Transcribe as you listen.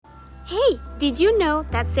Hey, did you know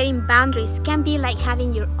that setting boundaries can be like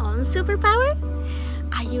having your own superpower?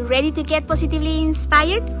 Are you ready to get positively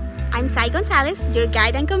inspired? I'm Sai Gonzalez, your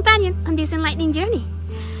guide and companion on this enlightening journey.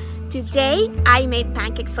 Today, I made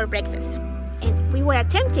pancakes for breakfast, and we were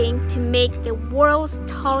attempting to make the world's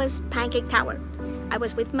tallest pancake tower. I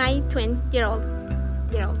was with my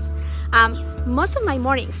twin-year-olds. Most of my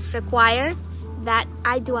mornings require that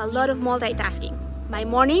I do a lot of multitasking. My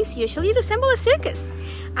mornings usually resemble a circus,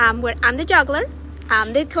 where I'm the juggler,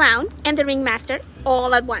 I'm the clown, and the ringmaster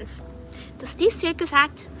all at once. Does this circus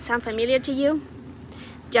act sound familiar to you?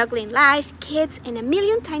 Juggling life, kids, and a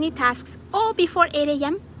million tiny tasks all before 8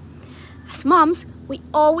 a.m.? As moms, we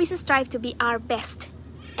always strive to be our best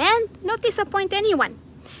and not disappoint anyone.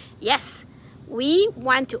 Yes, we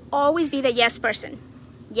want to always be the yes person.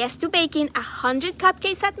 Yes to baking 100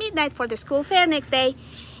 cupcakes at midnight for the school fair next day.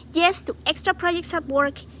 Yes to extra projects at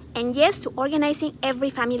work. And yes to organizing every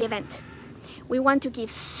family event. We want to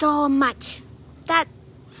give so much that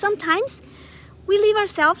sometimes we leave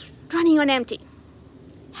ourselves running on empty.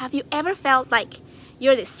 Have you ever felt like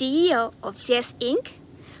you're the CEO of Yes Inc.,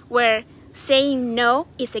 where saying no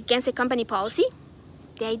is against the company policy?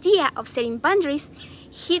 The idea of setting boundaries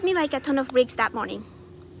hit me like a ton of bricks that morning.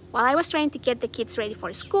 While I was trying to get the kids ready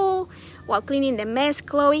for school, while cleaning the mess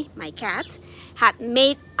Chloe, my cat, had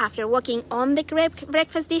made after walking on the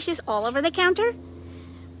breakfast dishes all over the counter,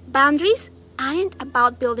 boundaries aren't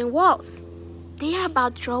about building walls. They are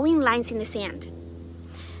about drawing lines in the sand.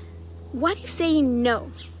 What if saying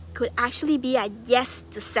no could actually be a yes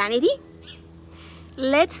to sanity?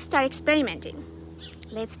 Let's start experimenting.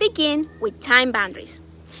 Let's begin with time boundaries,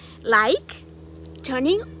 like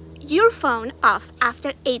turning your phone off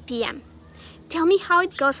after 8 p.m. Tell me how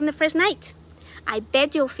it goes on the first night. I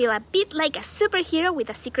bet you'll feel a bit like a superhero with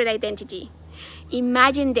a secret identity.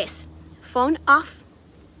 Imagine this: phone off,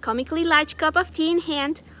 comically large cup of tea in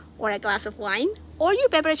hand, or a glass of wine, or your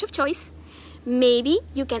beverage of choice. Maybe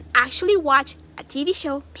you can actually watch a TV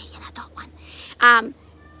show, maybe an adult one,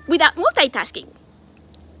 without multitasking.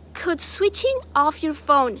 Could switching off your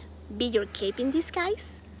phone be your cape in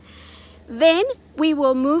disguise? Then we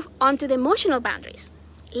will move on to the emotional boundaries.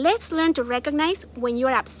 Let's learn to recognize when you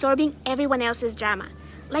are absorbing everyone else's drama,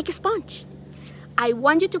 like a sponge. I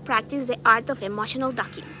want you to practice the art of emotional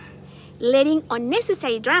ducking, letting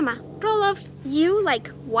unnecessary drama roll off you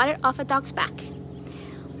like water off a dog's back.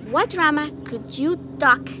 What drama could you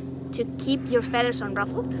duck to keep your feathers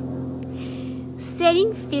unruffled?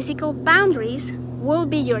 Setting physical boundaries will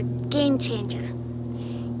be your game changer.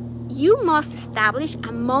 You must establish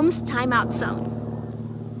a mom's timeout zone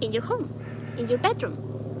in your home, in your bedroom,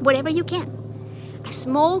 wherever you can. A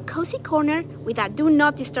small, cozy corner with a do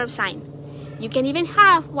not disturb sign. You can even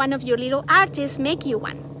have one of your little artists make you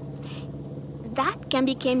one. That can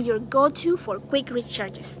become your go-to for quick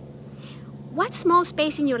recharges. What small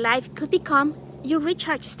space in your life could become your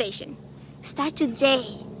recharge station? Start today.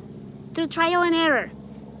 Through trial and error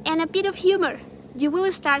and a bit of humor, you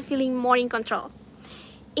will start feeling more in control.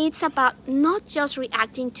 It's about not just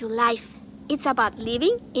reacting to life. It's about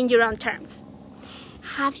living in your own terms.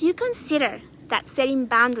 Have you considered that setting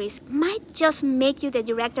boundaries might just make you the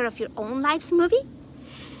director of your own life's movie?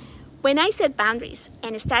 When I set boundaries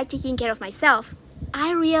and started taking care of myself,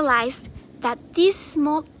 I realized that these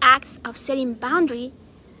small acts of setting boundary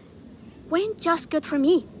weren't just good for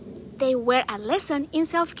me. They were a lesson in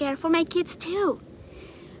self-care for my kids too.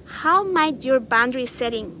 How might your boundary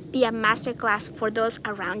setting be a masterclass for those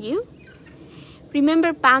around you?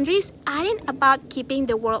 Remember, boundaries aren't about keeping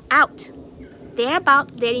the world out. They're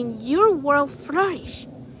about letting your world flourish.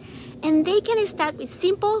 And they can start with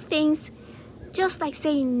simple things, just like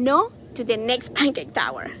saying no to the next pancake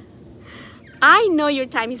tower. I know your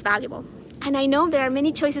time is valuable, and I know there are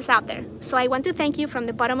many choices out there, so I want to thank you from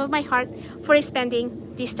the bottom of my heart for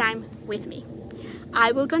spending this time with me.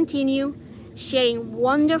 I will continue sharing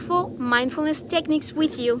wonderful mindfulness techniques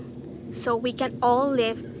with you so we can all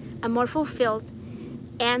live a more fulfilled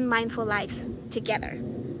and mindful lives together.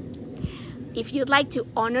 If you'd like to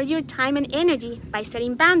honor your time and energy by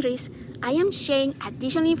setting boundaries, I am sharing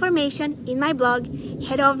additional information in my blog.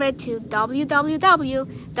 Head over to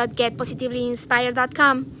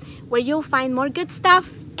www.getpositivelyiinspired.com, where you'll find more good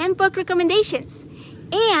stuff and book recommendations.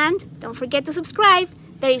 And don't forget to subscribe.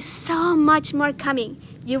 There is so much more coming.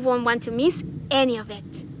 You won't want to miss any of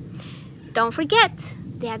it. Don't forget,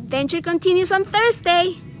 the adventure continues on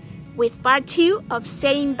Thursday with part 2 of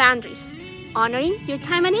Setting Boundaries, Honoring Your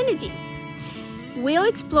Time and Energy. We'll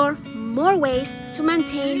explore more ways to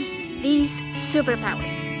maintain these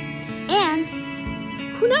superpowers. And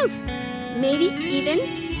who knows, maybe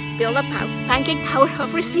even build a pancake tower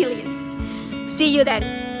of resilience. See you then,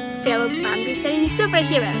 fellow boundary setting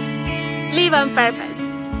superheroes. Live on purpose.